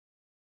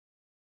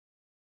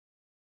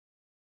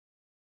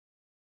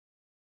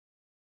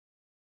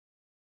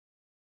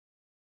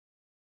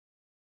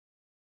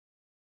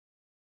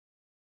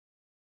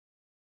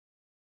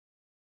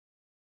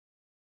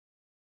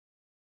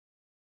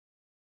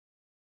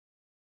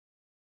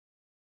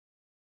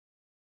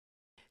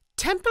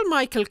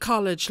Templemichael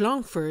College,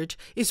 Longford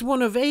is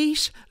one of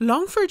 8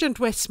 Longford and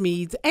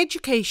Westmeath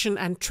Education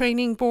and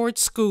Training Board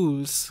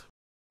schools.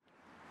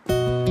 Good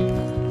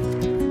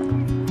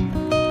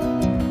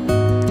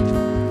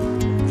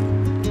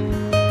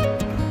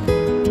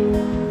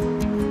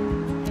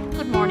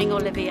morning,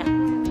 Olivia.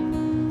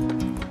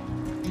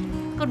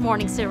 Good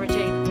morning, Sarah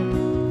Jane.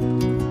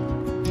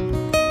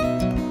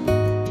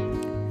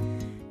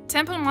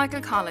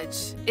 Templemichael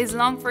College is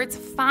Longford's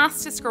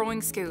fastest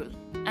growing school,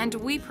 and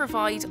we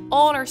provide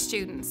all our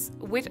students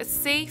with a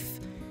safe,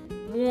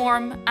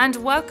 warm and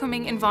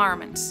welcoming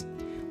environment.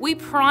 We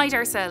pride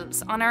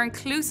ourselves on our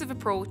inclusive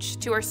approach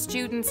to our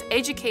students'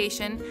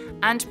 education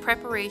and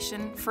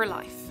preparation for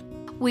life.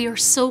 We are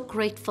so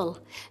grateful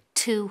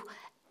to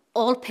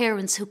all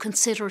parents who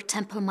consider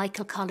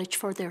Templemichael College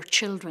for their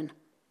children.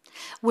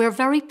 We're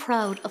very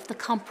proud of the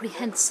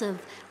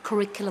comprehensive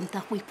curriculum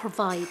that we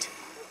provide.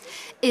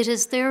 It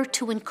is there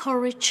to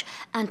encourage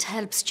and to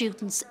help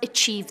students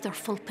achieve their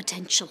full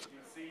potential.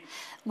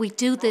 We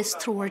do this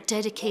through our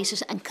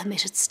dedicated and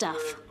committed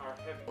staff.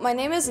 My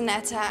name is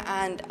Netta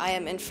and I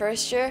am in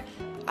first year.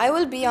 I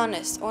will be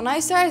honest, when I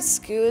started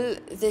school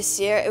this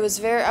year, I was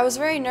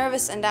very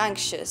nervous and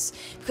anxious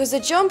because the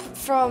jump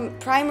from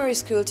primary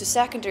school to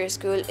secondary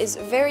school is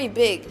very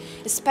big,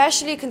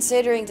 especially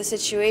considering the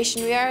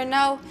situation we are in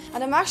now.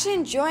 And I'm actually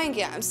enjoying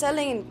it. I'm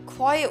settling in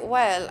quite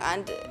well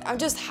and I'm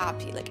just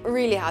happy, like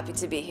really happy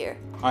to be here.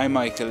 I'm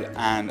Michael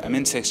and I'm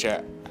in 6th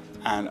year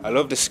and I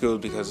love this school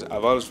because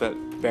I've always felt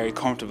very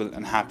comfortable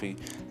and happy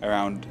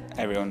around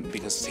everyone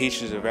because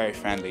teachers are very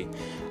friendly,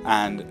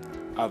 and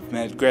I've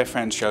made great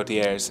friends throughout the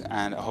years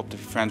and I hope to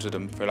be friends with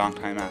them for a long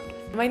time after.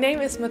 My name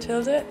is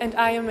Mathilde and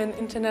I am an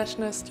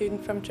international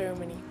student from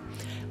Germany.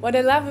 What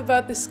I love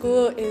about the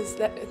school is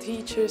that the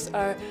teachers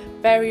are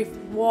very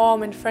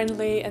warm and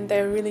friendly and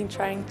they're really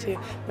trying to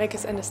make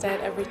us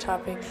understand every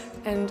topic.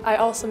 And I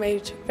also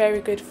made very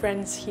good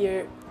friends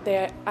here.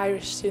 The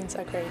Irish students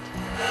are great.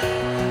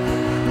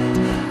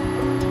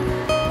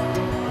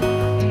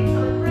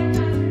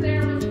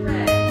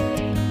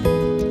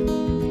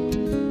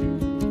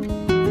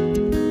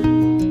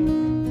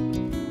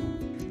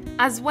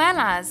 As well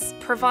as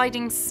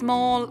providing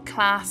small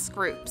class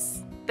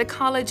groups, the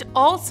college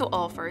also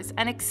offers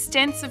an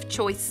extensive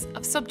choice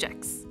of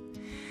subjects.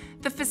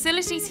 The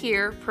facilities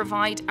here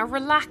provide a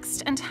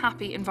relaxed and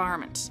happy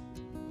environment,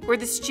 where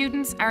the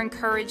students are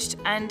encouraged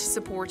and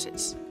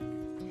supported.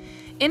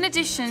 In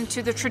addition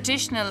to the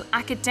traditional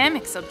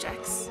academic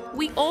subjects,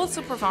 we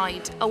also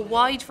provide a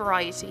wide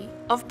variety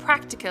of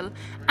practical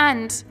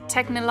and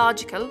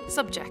technological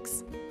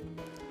subjects.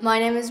 My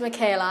name is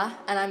Michaela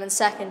and I'm in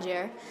 2nd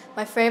year.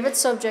 My favourite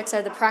subjects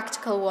are the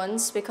practical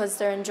ones because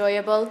they're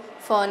enjoyable,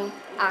 fun,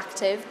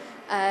 active.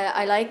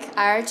 I like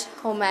art,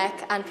 home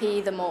ec and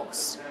PE the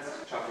most.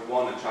 Chapter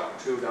 1 and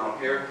Chapter 2 down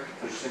here,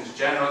 which is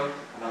general,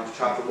 and on to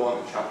Chapter 1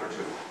 and Chapter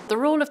 2. The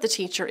role of the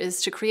teacher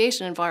is to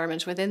create an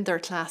environment within their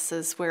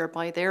classes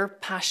whereby their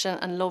passion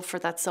and love for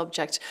that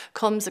subject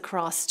comes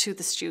across to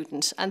the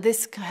student, and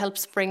this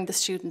helps bring the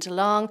student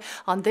along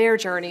on their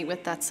journey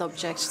with that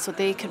subject so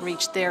they can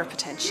reach their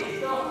potential.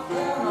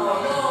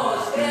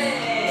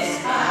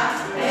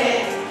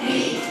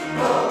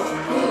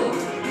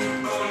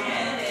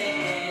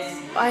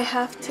 I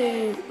have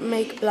to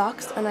make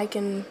blocks and I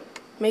can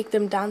make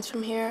them dance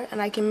from here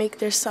and I can make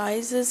their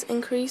sizes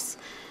increase.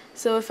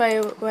 So if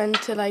I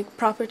went to like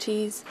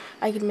properties,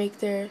 I could make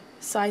their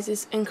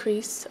sizes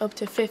increase up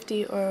to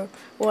 50 or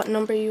what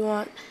number you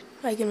want.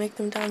 I can make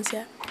them dance,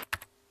 yeah.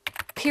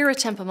 Here at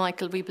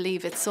Templemichael, we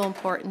believe it's so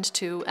important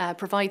to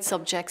provide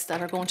subjects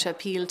that are going to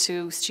appeal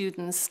to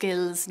students'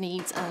 skills,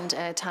 needs and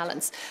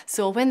talents.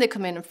 So when they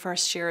come in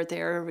first year,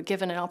 they're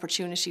given an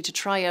opportunity to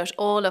try out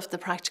all of the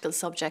practical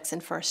subjects in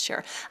first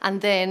year.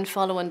 And then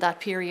following that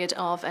period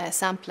of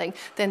sampling,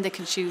 then they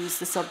can choose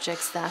the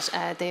subjects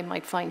that they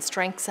might find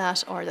strengths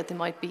at or that they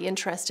might be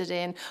interested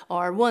in,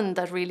 or one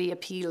that really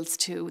appeals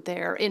to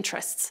their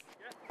interests.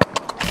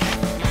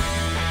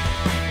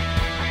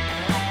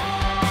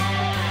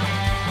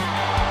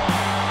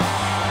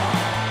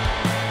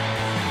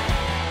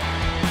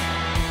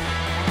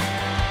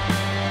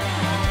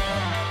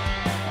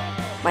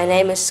 My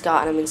name is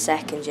Scott and I'm in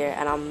 2nd year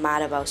and I'm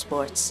mad about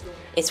sports.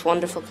 It's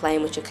wonderful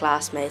playing with your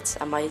classmates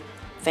and my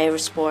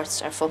favourite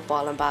sports are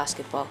football and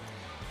basketball.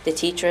 The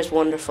teacher is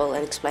wonderful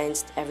and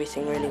explains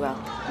everything really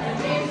well.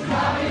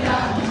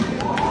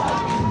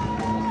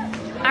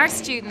 Our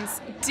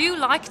students do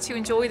like to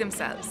enjoy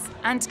themselves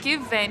and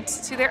give vent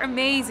to their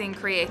amazing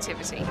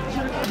creativity.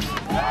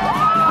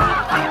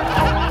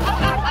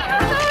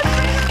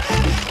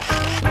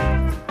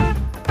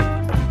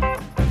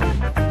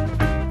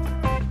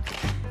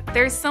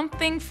 There's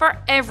something for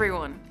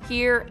everyone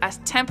here at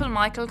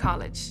Templemichael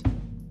College.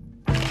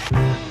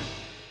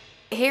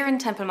 Here in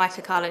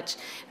Templemichael College,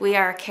 we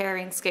are a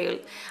caring school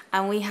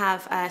and we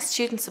have a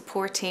student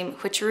support team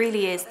which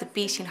really is the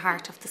beating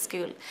heart of the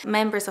school.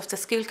 Members of the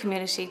school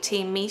community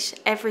team meet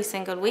every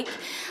single week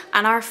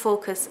and our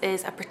focus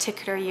is a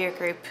particular year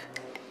group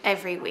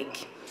every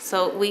week.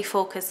 So we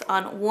focus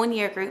on one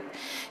year group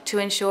to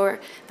ensure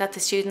that the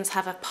students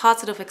have a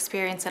positive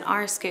experience in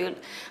our school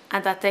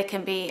and that they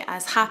can be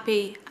as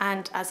happy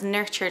and as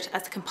nurtured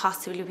as they can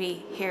possibly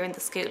be here in the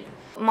school.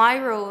 My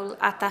role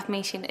at that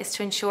meeting is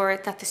to ensure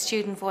that the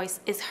student voice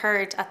is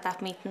heard at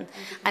that meeting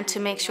and to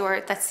make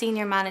sure that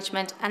senior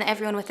management and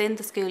everyone within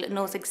the school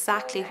knows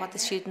exactly what the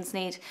students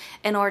need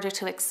in order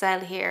to excel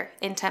here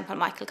in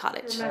Templemichael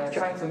College.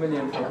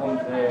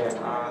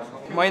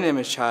 My name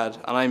is Chad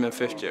and I'm in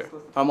 5th year.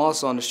 I'm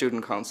also on the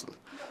Student Council.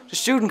 The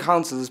Student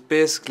Council is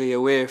basically a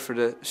way for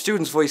the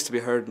student's voice to be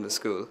heard in the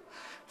school.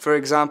 For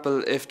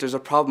example, if there's a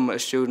problem with a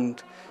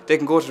student, they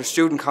can go to the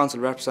Student Council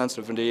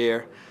representative in the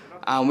year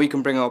and we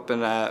can bring it up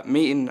in a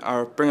meeting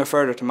or bring it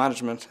further to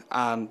management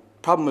and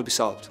the problem will be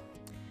solved.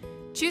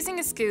 Choosing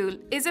a school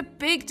is a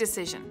big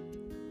decision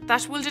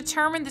that will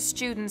determine the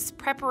student's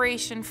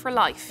preparation for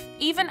life,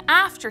 even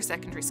after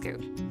secondary school.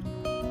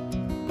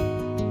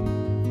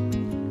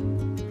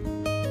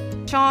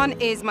 Sean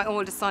is my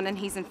oldest son and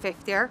he's in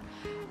 5th year,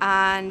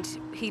 and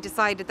he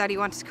decided that he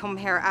wanted to come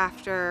here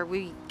after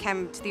we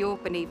came to the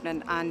open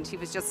evening, and he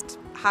was just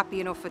happy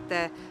enough with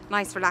the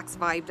nice relaxed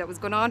vibe that was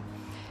going on.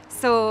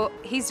 So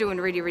he's doing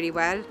really, really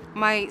well.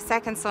 My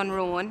second son,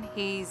 Rowan,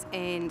 he's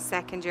in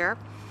 2nd year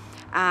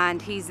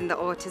and he's in the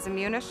autism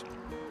unit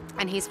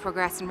and he's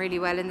progressing really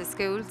well in the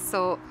school.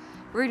 So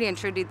really and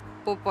truly,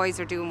 both boys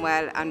are doing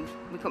well and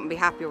we couldn't be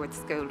happier with the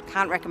school.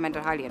 Can't recommend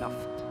it highly enough.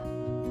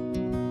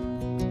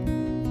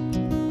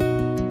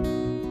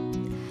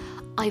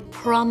 I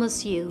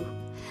promise you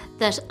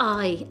that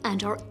I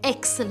and our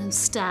excellent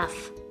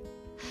staff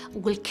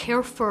will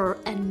care for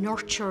and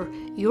nurture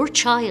your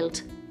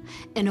child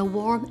in a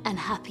warm and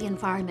happy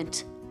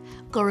environment.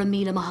 Gora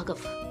Míle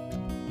Maithagah.